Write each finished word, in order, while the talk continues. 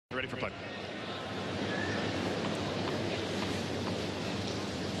ready for play.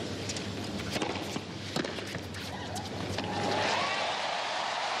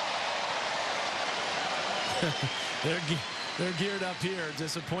 They're geared up here.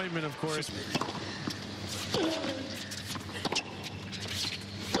 Disappointment, of course.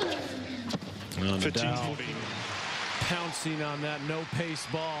 Nadal pouncing on that no-pace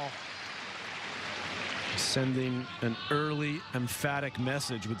ball. Sending an early, emphatic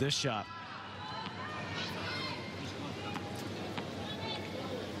message with this shot.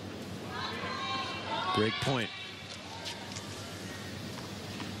 Break point.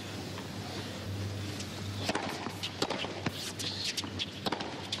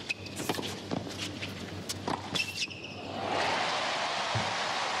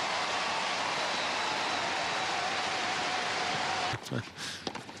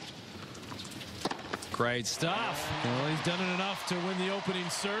 Great stuff. Well, he's done it enough to win the opening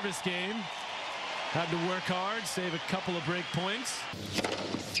service game. Had to work hard, save a couple of break points.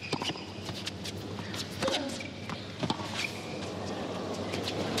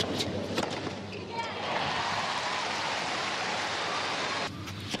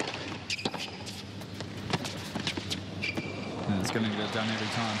 And it's going to get done every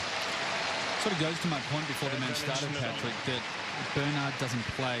time. Sort of goes to my point before the match started, Patrick, that Bernard doesn't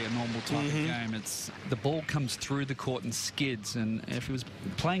play a normal type of game. It's the ball comes through the court and skids, and if he was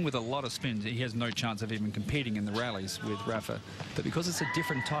playing with a lot of spins, he has no chance of even competing in the rallies with Rafa. But because it's a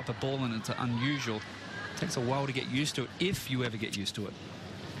different type of ball and it's unusual, it takes a while to get used to it, if you ever get used to it.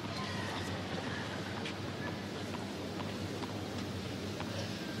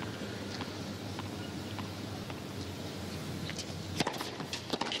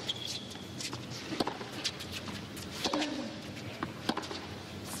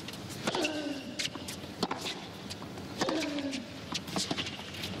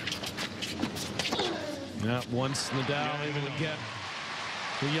 Yeah, once Nadal able to get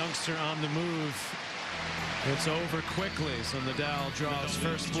the youngster on the move, it's over quickly. So Nadal draws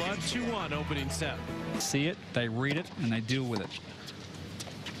first blood, 2-1 opening set. See it, they read it, and they deal with it.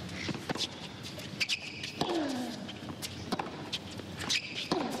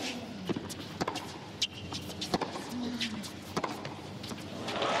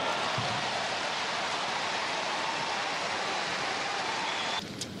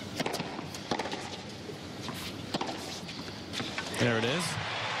 There it is.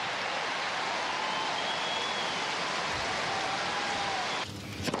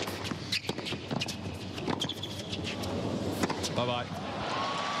 Bye-bye.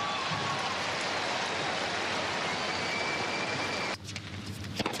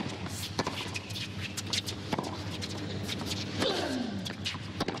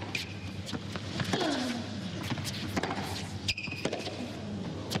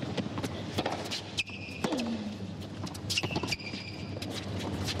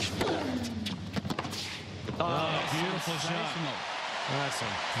 Beautiful shot. That's a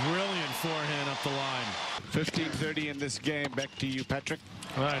brilliant forehand up the line. 15-30 in this game. Back to you, Patrick.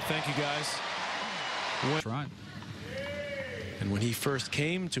 All right, thank you, guys. That's right. And when he first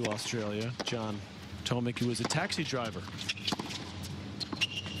came to Australia, John Tomic, he was a taxi driver.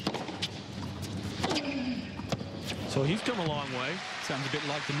 So he's come a long way. Sounds a bit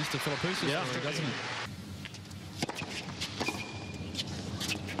like the Mr. Philippoussis story, doesn't it?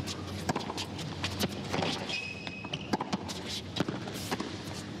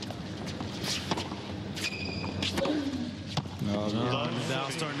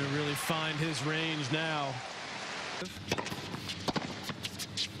 Nadal starting to really find his range now.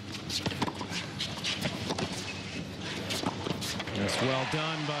 That's well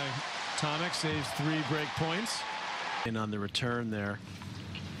done by Tomic. Saves 3 break points. And on the return there,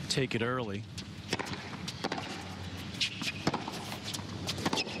 take it early.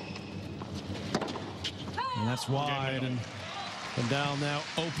 And that's wide. And Nadal now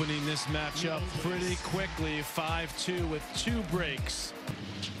opening this matchup pretty quickly. 5-2 with 2 breaks.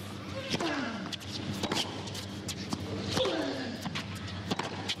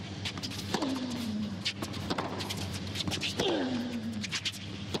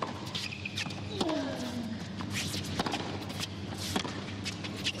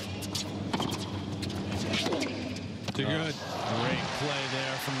 Too good. Great play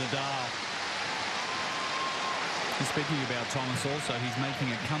there from Nadal. And speaking about Thomas also, he's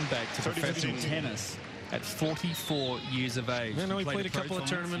making a comeback to professional tennis at 44 years of age. I know he played a couple of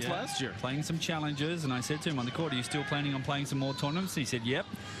tournaments last year. Playing some challenges, and I said to him on the court, are you still planning on playing some more tournaments? He said, yep.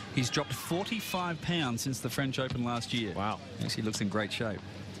 He's dropped 45 pounds since the French Open last year. Wow. Actually looks in great shape.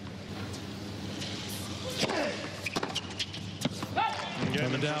 Yeah.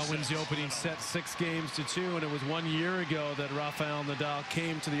 Nadal wins the opening set 6-2, and it was 1 year ago that Rafael Nadal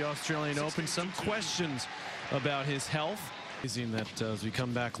came to the Australian Open. Some questions about his health. Amazing that as we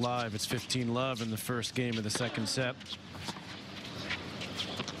come back live, it's 15-love in the first game of the second set.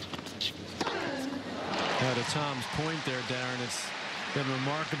 To Tom's point there, Darren, it's been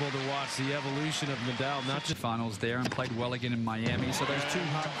remarkable to watch the evolution of Nadal. Not just finals there and played well again in Miami. So those two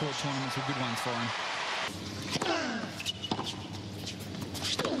hardcore tournaments were good ones for him.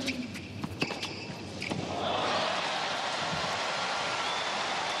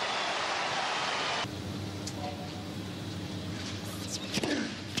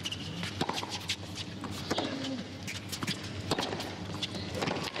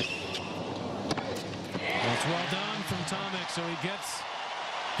 Well done from Tomic, so he gets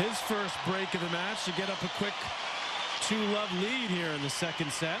his first break of the match to get up a quick 2-love lead here in the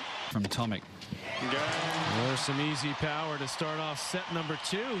second set. From Tomic. There's some easy power to start off set number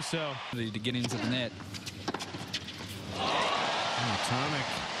 2, so. To get into the net. Tomic.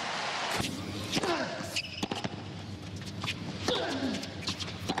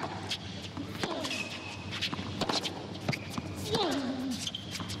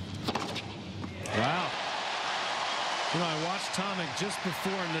 Wow. You know, I watched Tomic just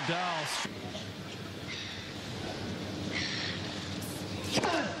before Nadal.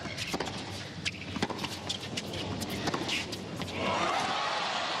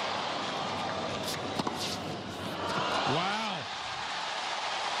 Wow.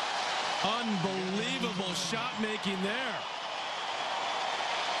 Unbelievable shot making there.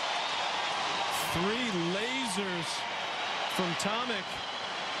 3 lasers from Tomic.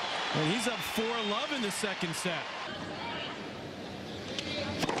 And he's up 4-love in the second set.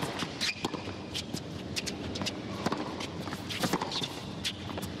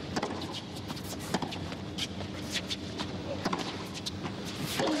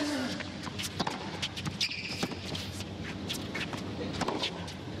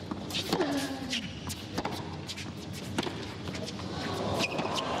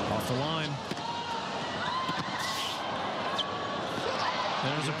 Off the line.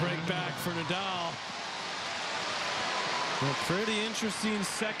 There's a break back for Nadal. A pretty interesting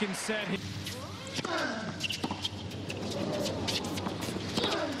second set.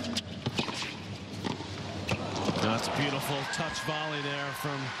 That's a beautiful touch volley there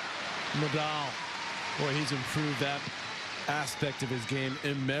from Nadal. Boy, he's improved that aspect of his game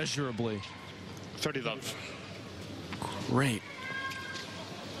immeasurably. 30-love. Great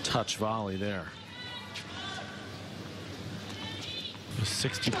touch volley there.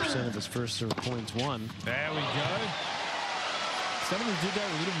 60% of his first serve points won. There we go. Someone who did that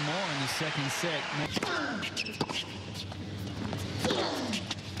a little more in the second set.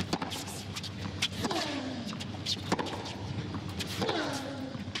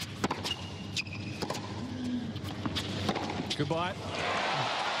 Goodbye.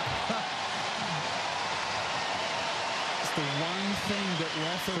 It's the one thing that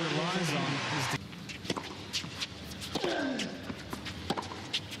Rafa relies on is the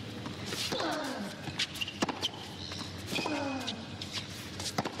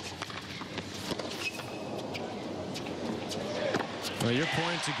Well, your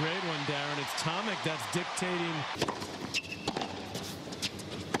point's a great one, Darren. It's Tomic that's dictating.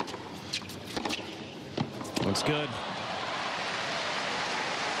 Looks good.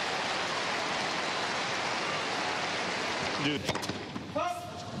 Dude.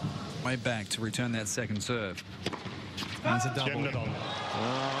 way back to return that second serve. That's a double.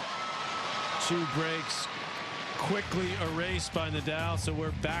 2 breaks quickly erased by Nadal, so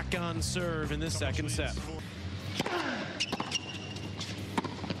we're back on serve in the second set.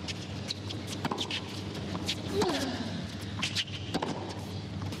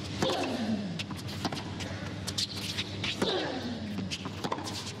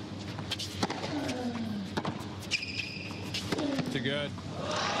 Too good.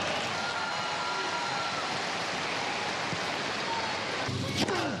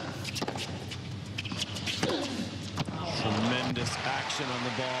 Tremendous action on the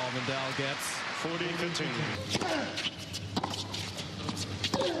ball Nadal gets. 40-15.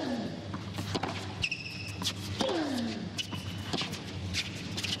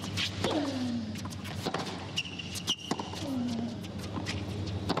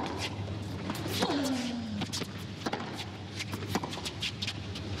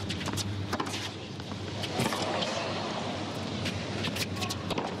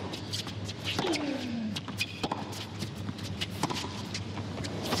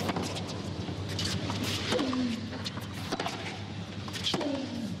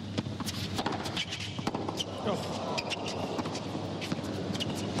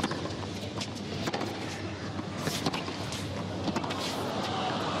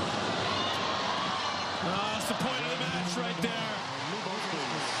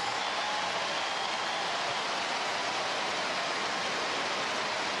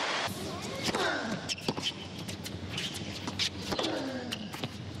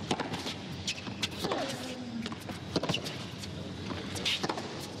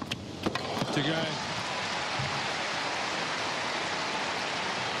 To go.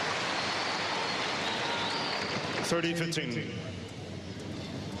 $30-15.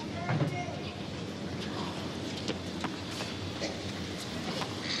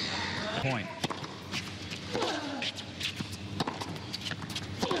 Point.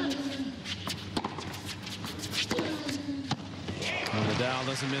 Well, Nadal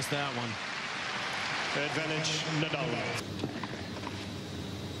doesn't miss that one. Advantage, Nadal.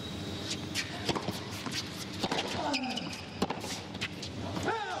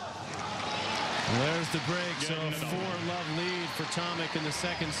 There's the break. So a 4-love lead for Tomic in the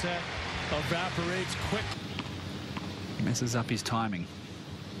second set evaporates quick. Messes up his timing.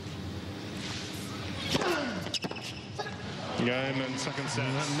 Game and second set.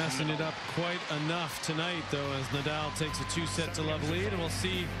 Not messing it up quite enough tonight, though, as Nadal takes a 2-set-to-love lead, and we'll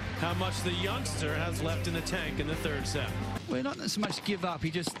see how much the youngster has left in the tank in the third set. Well, not so much give up. He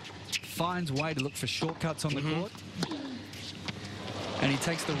just finds a way to look for shortcuts on the court. And he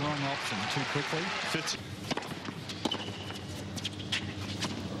takes the wrong option too quickly. 15.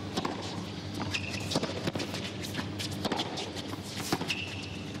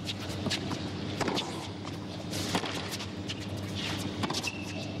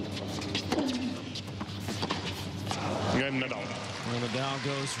 Game, Nadal. Well, Nadal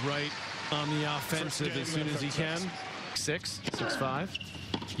goes right on the offensive as soon as he can. 6-5.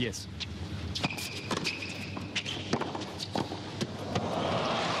 Yes.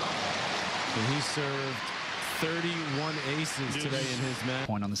 And he served 31 aces today in his match.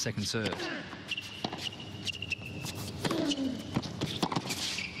 Point on the second serve.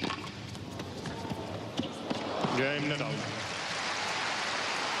 Game, Nadal.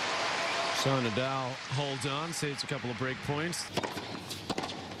 So Nadal holds on, saves a couple of break points.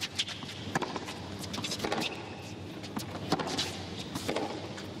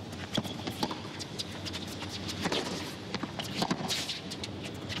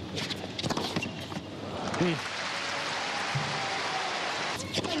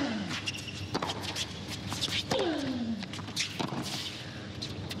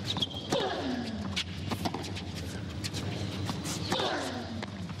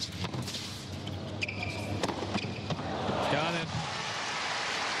 Got it.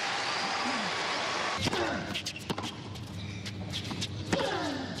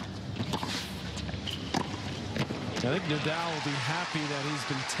 I think Nadal will be happy that he's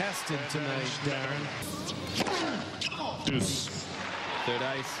been tested tonight, Darren. Deuce. Third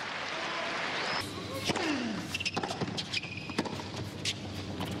ace.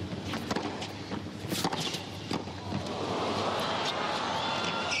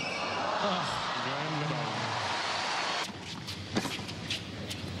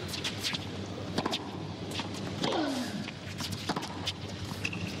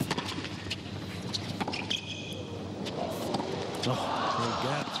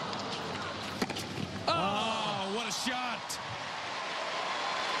 Oh, what a shot!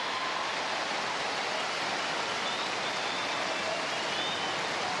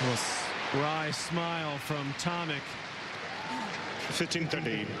 A wry smile from Tomic.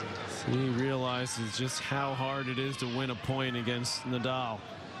 15-30. He realizes just how hard it is to win a point against Nadal.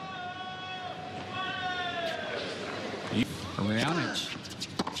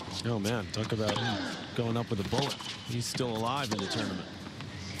 Raonic. Oh man, talk about him going up with a bullet. He's still alive in the tournament.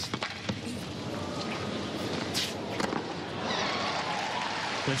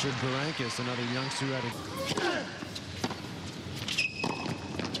 Richard Barankis, another youngster who had a...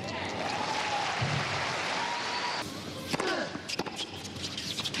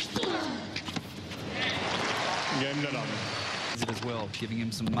 Game, Nadal. As well, giving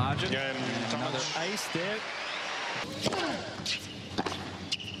him some margin. Game, Another Tomic. ace there.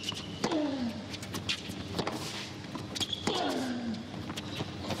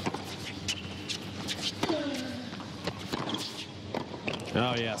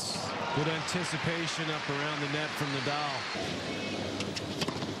 Oh, yes. Good anticipation up around the net from Nadal.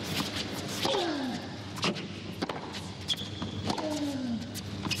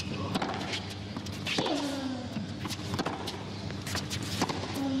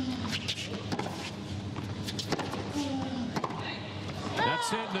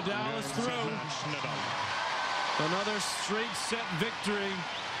 That's it. Nadal is through. Another straight set victory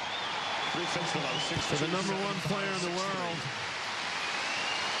for the number one player in the world.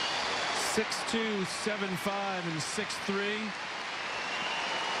 6-2, 7-5, and 6-3.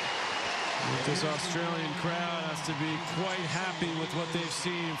 This Australian crowd has to be quite happy with what they've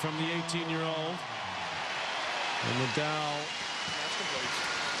seen from the 18-year-old. And Nadal